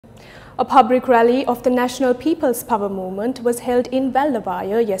A public rally of the National People's Power Movement was held in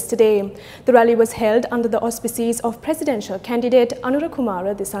Vellawaya yesterday. The rally was held under the auspices of presidential candidate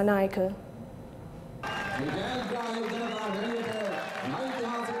Anurakumara Dissanayake.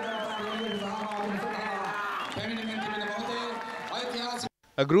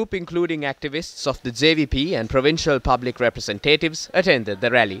 A group including activists of the JVP and provincial public representatives attended the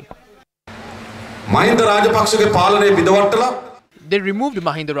rally. They removed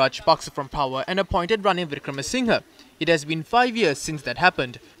Mahinda Rajapaksa from power and appointed Ranil Wickremesinghe. It has been 5 years since that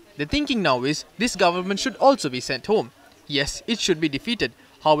happened. The thinking now is this government should also be sent home. Yes, it should be defeated.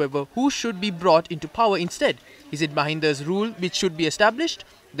 However, who should be brought into power instead? Is it Mahinda's rule which should be established?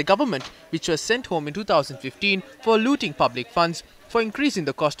 The government, which was sent home in 2015 for looting public funds, for increasing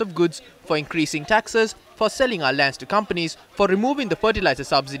the cost of goods, for increasing taxes, for selling our lands to companies, for removing the fertilizer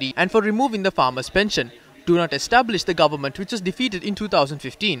subsidy and for removing the farmers' pension. Do not establish the government which was defeated in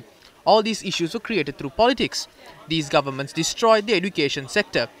 2015. All these issues were created through politics. These governments destroyed the education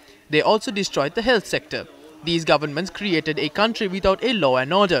sector. They also destroyed the health sector. These governments created a country without a law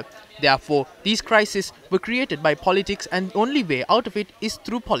and order. Therefore, these crises were created by politics and the only way out of it is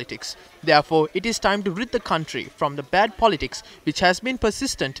through politics. Therefore, it is time to rid the country from the bad politics which has been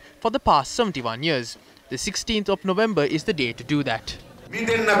persistent for the past 71 years. The 16th of November is the day to do that.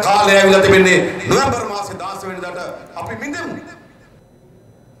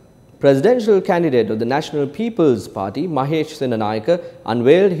 Presidential candidate of the National People's Party, Mahesh Senanayake,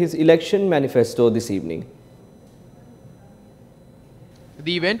 unveiled his election manifesto this evening.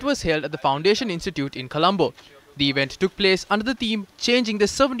 The event was held at the Foundation Institute in Colombo. The event took place under the theme Changing the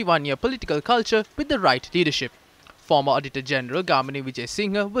 71-year Political Culture with the Right Leadership. Former Auditor General Gamini Vijay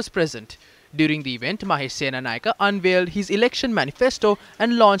Singha was present. During the event, Mahesh Senanayake unveiled his election manifesto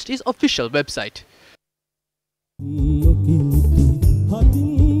and launched his official website.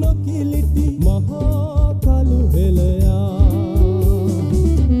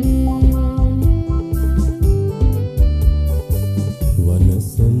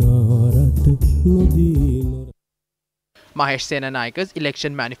 Mahesh Senanayake's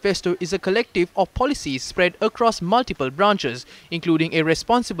election manifesto is a collective of policies spread across multiple branches, including a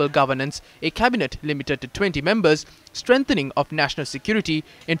responsible governance, a cabinet limited to 20 members, strengthening of national security,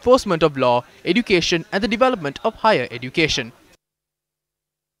 enforcement of law, education and the development of higher education.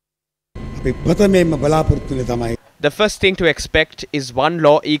 The first thing to expect is one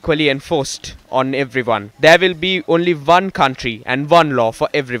law equally enforced on everyone. There will be only one country and one law for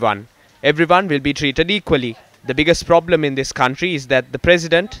everyone. Everyone will be treated equally. The biggest problem in this country is that the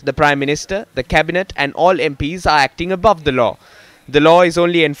President, the Prime Minister, the Cabinet and all MPs are acting above the law. The law is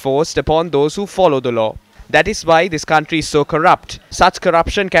only enforced upon those who follow the law. That is why this country is so corrupt. Such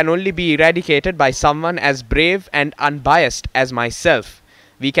corruption can only be eradicated by someone as brave and unbiased as myself.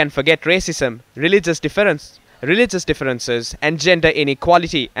 We can forget racism, religious differences and gender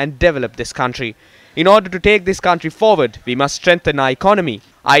inequality and develop this country. In order to take this country forward, we must strengthen our economy.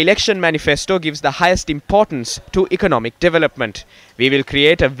 Our election manifesto gives the highest importance to economic development. We will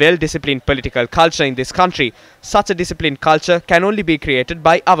create a well-disciplined political culture in this country. Such a disciplined culture can only be created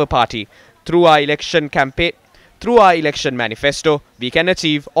by our party. Through our election campaign, through our election manifesto, we can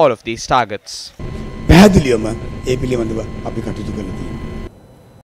achieve all of these targets.